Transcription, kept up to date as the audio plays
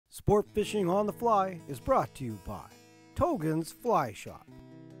Sport Fishing on the Fly is brought to you by Togens Fly Shop,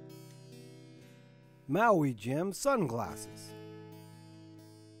 Maui Jim Sunglasses,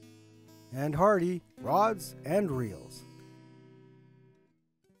 and Hardy Rods and Reels.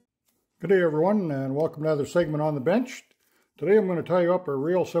 Good day everyone, and welcome to another segment on the bench. Today I'm going to tie you up a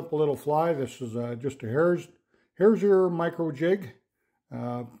real simple little fly. This is just a Hares Micro Jig,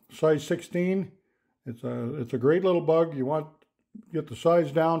 size 16. It's a great little bug. You want to get the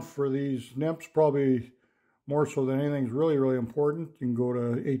size down for these nymphs, probably more so than anything is really important. You can go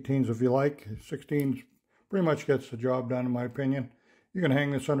to 18s if you like. 16s pretty much gets the job done in my opinion. You can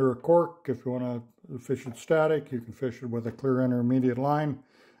hang this under a cork if you want to fish it static. You can fish it with a clear intermediate line.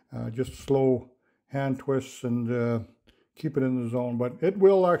 Just slow hand twists and keep it in the zone. But it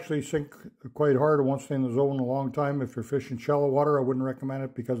will actually sink quite hard once it's in the zone a long time. If you're fishing shallow water, I wouldn't recommend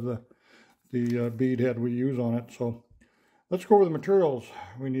it because of the bead head we use on it. So let's go over the materials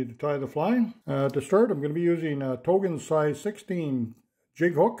we need to tie the fly. To start, I'm going to be using a Togens size 16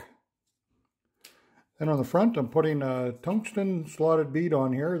 jig hook. Then on the front, I'm putting a tungsten slotted bead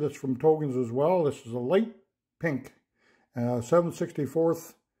on here. That's from Togens as well. This is a light pink,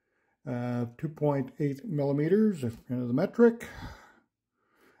 7/64 2.8 millimeters, if you know the metric.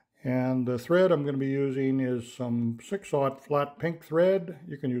 And the thread I'm going to be using is some 6/0 flat pink thread.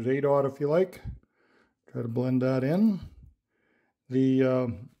 You can use 8/0 if you like. Try to blend that in.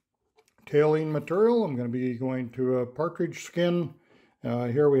 The tailing material, I'm going to be going to a partridge skin.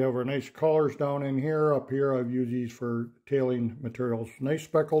 Here we have our nice collars down in here. Up here I've used these for tailing materials. Nice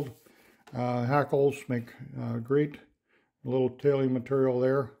speckled hackles make great little tailing material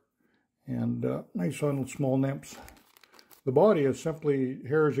there. And nice on small nymphs. The body is simply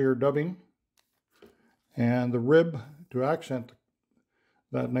hare's ear dubbing. And the rib to accent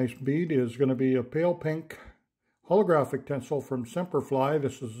that nice bead is going to be a pale pink holographic tinsel from Semperfli.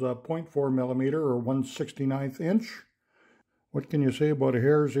 This is 0.4 millimeter or 1/69 inch. What can you say about a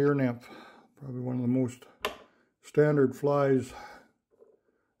hare's ear nymph? Probably one of the most standard flies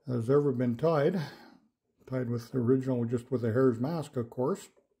that has ever been tied. Tied with the original, just with a hare's mask, of course.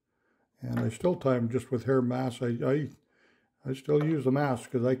 And I still tie them just with hair mask. I still use the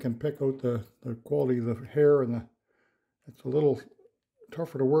mask because I can pick out the quality of the hair, and it's a little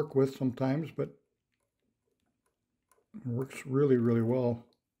tougher to work with sometimes, but it works really well.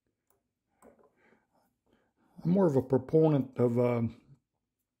 I'm more of a proponent of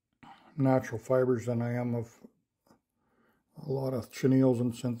natural fibers than I am of a lot of chenilles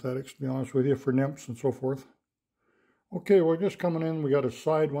and synthetics, to be honest with you, for nymphs and so forth. Okay, we're just coming in. We got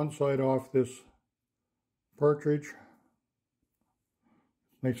one side off this partridge.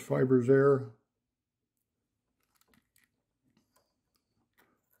 Nice fibers there.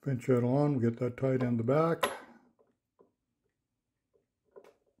 Pinch that on, get that tied in the back.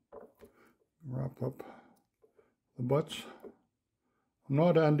 Wrap up the butts. I'm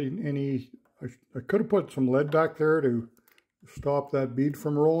not adding any, I could have put some lead back there to stop that bead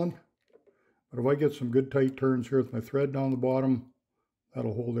from rolling. But if I get some good tight turns here with my thread down the bottom,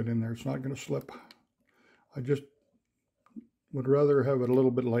 that'll hold it in there. It's not going to slip. I just would rather have it a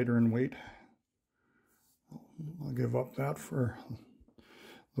little bit lighter in weight. I'll give up that for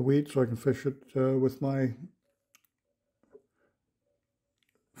the weight so I can fish it with my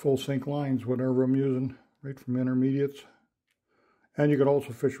full sink lines, whatever I'm using, right from intermediates. And you could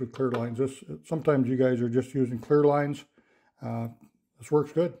also fish with clear lines. Sometimes you guys are just using clear lines. This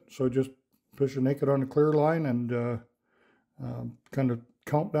works good. So just fish it naked on a clear line and kind of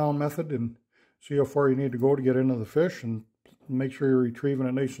countdown method and see how far you need to go to get into the fish, and make sure you're retrieving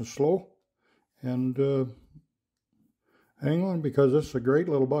it nice and slow. And hang on, because this is a great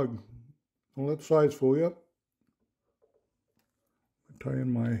little bug. Don't let size fool you up. Tie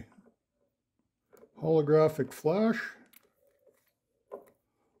in my holographic flash.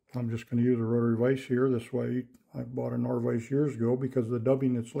 I'm just going to use a rotary vise here. This way, I bought a Norvise years ago because the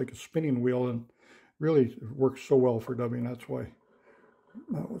dubbing, it's like a spinning wheel and really works so well for dubbing. That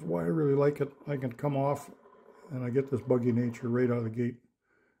was why I really like it. I can come off and I get this buggy nature right out of the gate.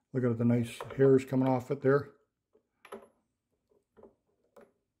 Look at the nice hairs coming off it there.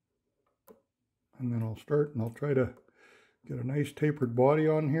 And then I'll start and I'll try to get a nice tapered body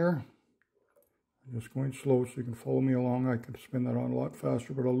on here. I'm just going slow so you can follow me along. I could spin that on a lot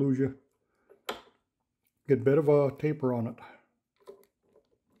faster, but I'll lose you. Get a bit of a taper on it.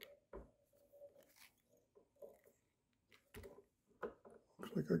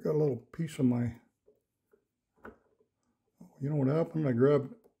 Looks like I got a little piece of my... You know what happened? I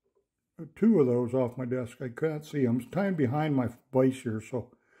grabbed two of those off my desk. I can't see. I'm tying behind my vise here,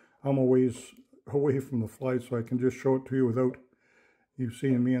 so I'm a ways away from the fly, so I can just show it to you without you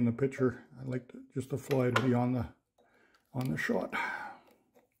seeing me in the picture. I like just the fly to be on the shot.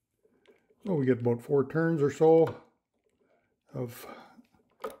 So we get about 4 turns or so of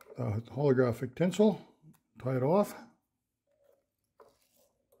holographic tinsel. Tie it off.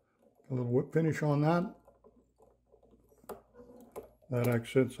 A little whip finish on that. That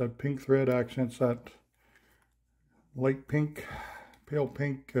accents, that pink thread accents that light pink, pale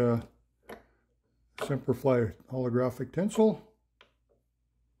pink Semperfli holographic tinsel.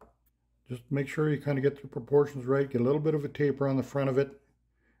 Just make sure you kind of get the proportions right. Get a little bit of a taper on the front of it.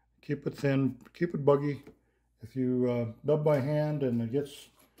 Keep it thin, keep it buggy. If you dub by hand and it gets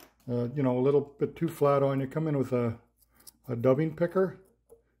you know, a little bit too flat on you, come in with a dubbing picker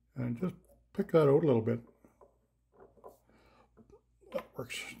and just pick that out a little bit. That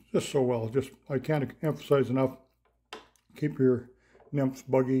works just so well. Just, I can't emphasize enough, keep your nymphs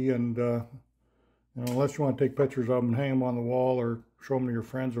buggy, and you know, unless you want to take pictures of them and hang them on the wall or show them to your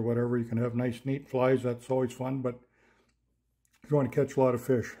friends or whatever, you can have nice neat flies. That's always fun. But if you want to catch a lot of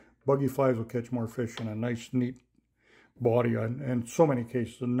fish, buggy flies will catch more fish than a nice neat body in so many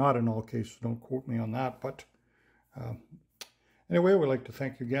cases, and not in all cases, don't quote me on that. But anyway, we'd like to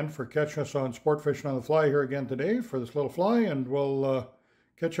thank you again for catching us on Sport Fishing on the Fly here again today for this little fly, and we'll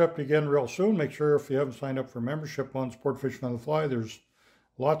catch up again real soon. Make sure if you haven't signed up for membership on Sport Fishing on the Fly, there's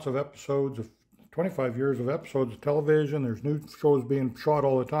lots of episodes, of 25 years of episodes of television. There's new shows being shot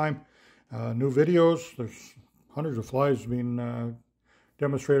all the time, new videos. There's hundreds of flies being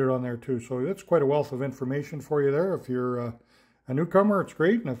demonstrated on there too. So that's quite a wealth of information for you there. If you're a newcomer, it's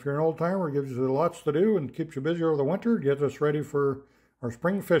great. And if you're an old timer, it gives you lots to do and keeps you busy over the winter. Gets us ready for our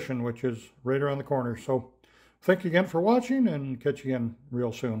spring fishing, which is right around the corner. So thank you again for watching, and catch you again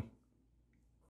real soon.